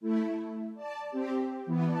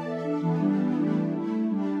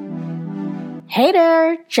Hey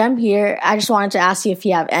there, Jem here. I just wanted to ask you if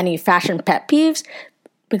you have any fashion pet peeves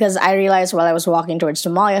because I realized while I was walking towards the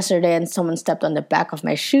mall yesterday and someone stepped on the back of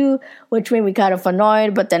my shoe, which made me kind of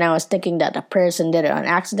annoyed, but then I was thinking that the person did it on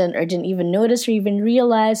accident or didn't even notice or even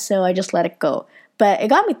realize, so I just let it go. But it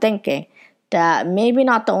got me thinking that maybe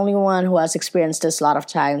not the only one who has experienced this a lot of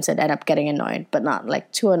times and end up getting annoyed, but not like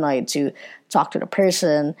too annoyed to talk to the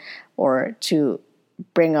person or to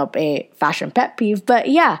bring up a fashion pet peeve. But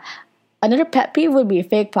yeah, another pet peeve would be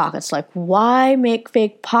fake pockets. Like, why make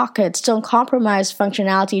fake pockets? Don't compromise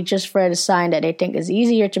functionality just for a design that they think is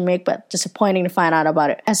easier to make but disappointing to find out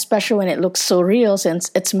about it, especially when it looks so real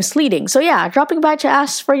since it's misleading. So yeah, dropping by to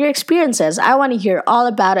ask for your experiences. I want to hear all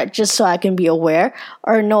about it just so I can be aware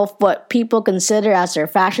or know what people consider as their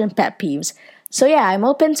fashion pet peeves. So yeah, I'm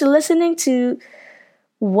open to listening to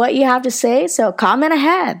what you have to say, so comment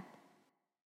ahead.